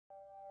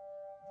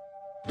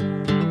I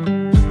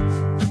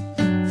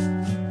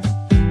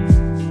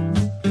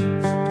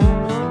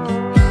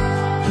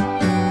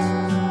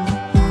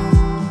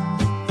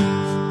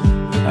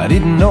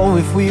didn't know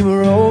if we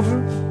were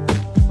over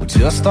or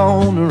just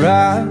on the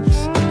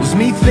rise. Was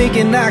me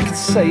thinking I could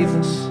save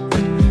us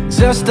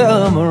just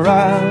a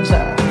mirage?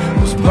 I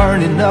was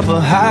burning up a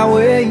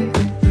highway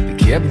that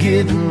kept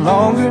getting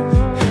longer.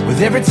 With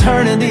every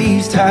turn of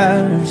these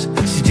tires,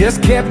 she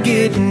just kept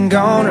getting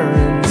goner.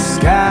 And the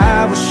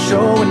sky was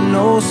showing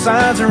no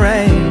signs of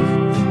rain.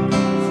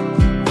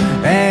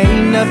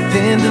 Ain't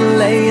nothing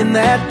delaying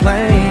that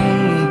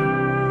plane.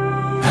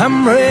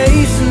 I'm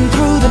racing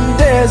through the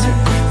desert,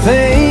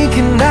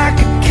 thinking I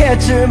could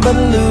catch her, but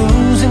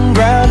losing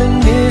ground in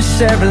this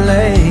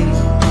Chevrolet.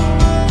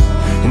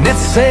 And at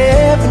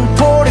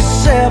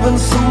 747,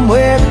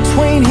 somewhere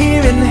between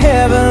here and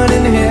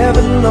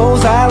heaven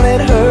knows I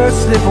let her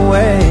slip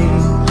away.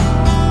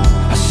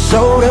 I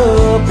showed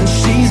up and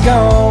she's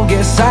gone,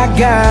 guess I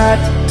got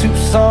to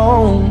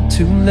Tucson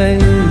too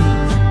late.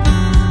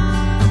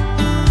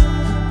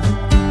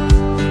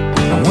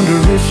 I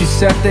wonder if she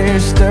sat there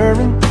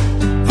stirring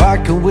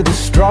vodka with a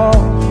straw.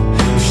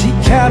 Was she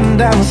counting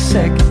down the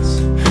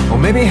seconds, or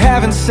maybe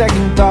having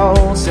second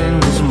thoughts,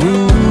 and was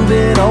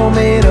moving all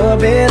made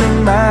up in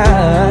her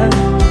mind?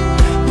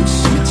 Would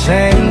she have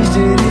changed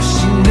it if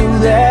she knew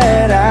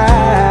that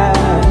I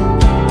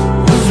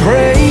was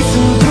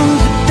racing through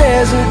the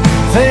desert,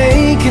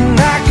 thinking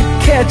I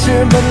could catch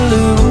her, but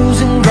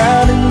losing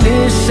ground in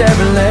this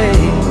Chevrolet?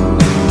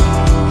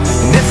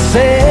 And at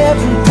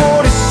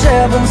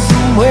 747,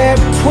 somewhere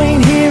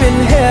between here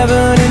and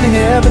heaven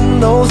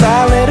knows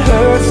I let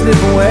her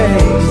slip away.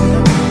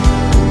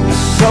 I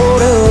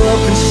showed up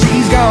and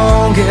she's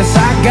gone, guess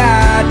I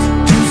got to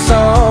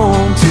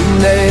Tucson too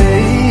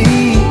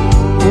late.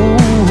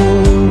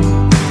 Ooh.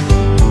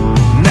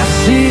 Now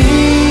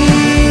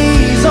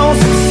she's on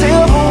some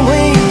silver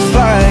wings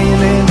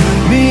flying, and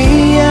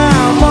me,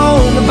 I'm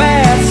on the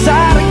bad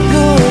side of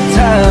good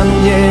time,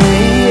 yeah.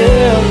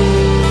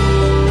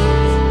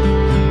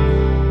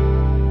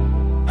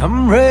 I'm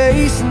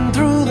racing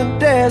through the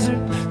desert,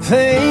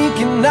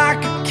 thinking I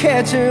could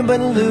catch her,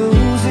 but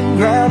losing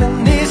ground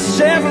in this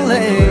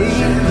Chevrolet.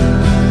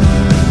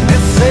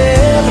 At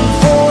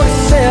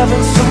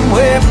 747,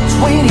 somewhere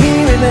between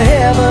here and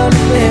heaven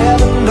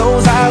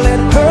knows I let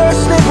her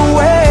slip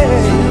away.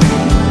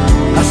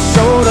 I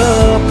showed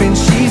up and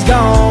she's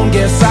gone,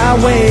 guess I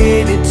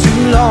waited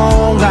too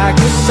long, like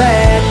a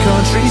sad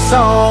country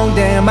song.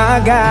 Damn, I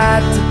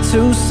got to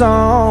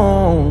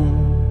Tucson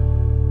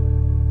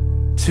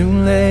too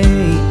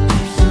late.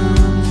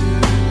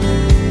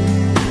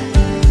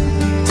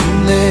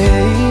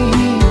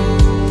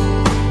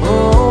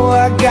 Oh,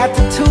 I got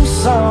to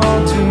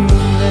Tucson too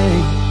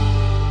late.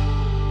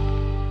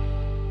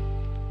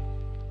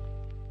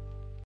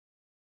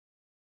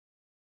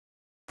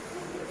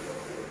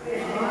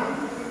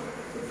 One,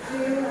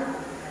 two,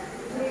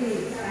 three,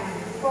 and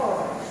four,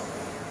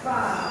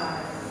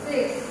 five,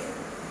 six,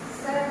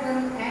 seven,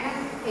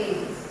 and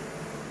eight.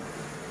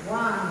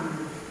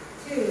 1,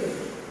 2,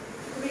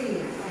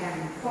 3,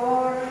 and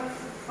 4,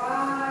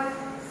 5,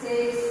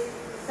 6,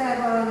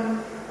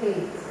 7,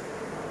 8.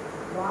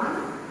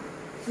 1,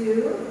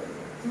 2,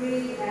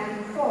 3,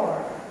 and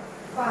 4,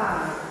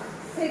 5,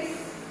 6,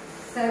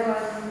 7,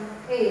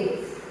 8.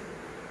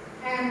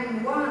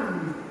 And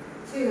 1,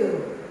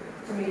 2,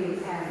 3,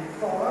 and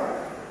 4,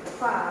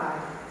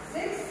 5,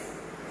 6,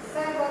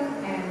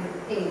 7, and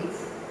 8.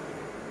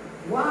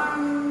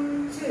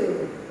 1,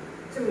 2,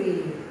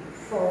 3,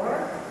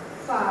 4,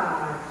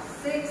 5,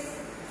 6,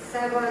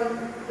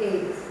 7,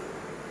 8.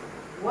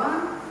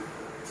 1,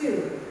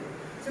 2,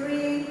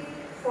 3,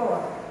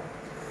 4,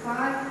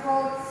 5,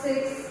 4,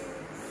 6,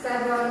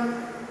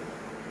 7,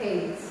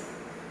 8.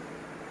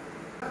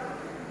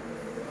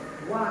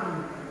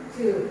 1,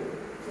 2,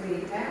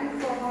 3,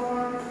 and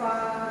 4,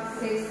 5,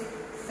 6,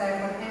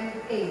 7, and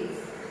 8.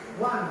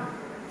 1,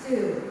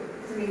 2,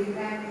 3,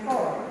 and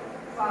 4,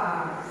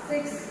 5,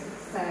 6,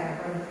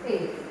 7,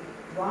 8.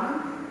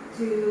 1,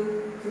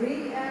 2,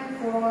 3, and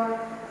 4,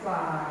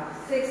 5,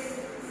 6,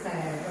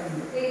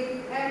 7,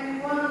 8.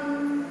 And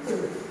 1,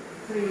 2,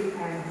 3,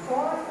 and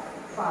 4,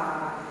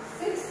 5,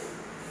 6,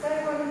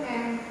 7,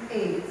 and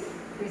 8.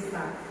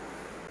 Restart.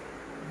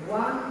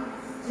 1,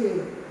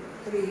 2,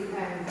 3,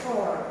 and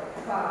 4,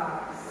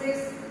 5,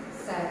 6,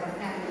 7,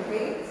 and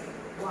 8.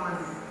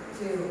 1,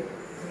 2,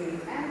 3,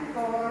 and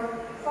 4,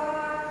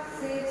 5,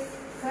 6,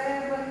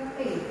 7,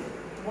 8.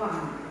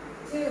 1,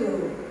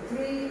 2,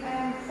 3,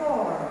 and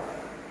 4.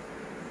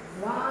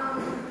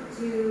 1,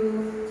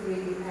 2, 3,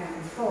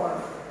 and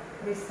 4.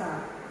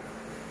 Restart.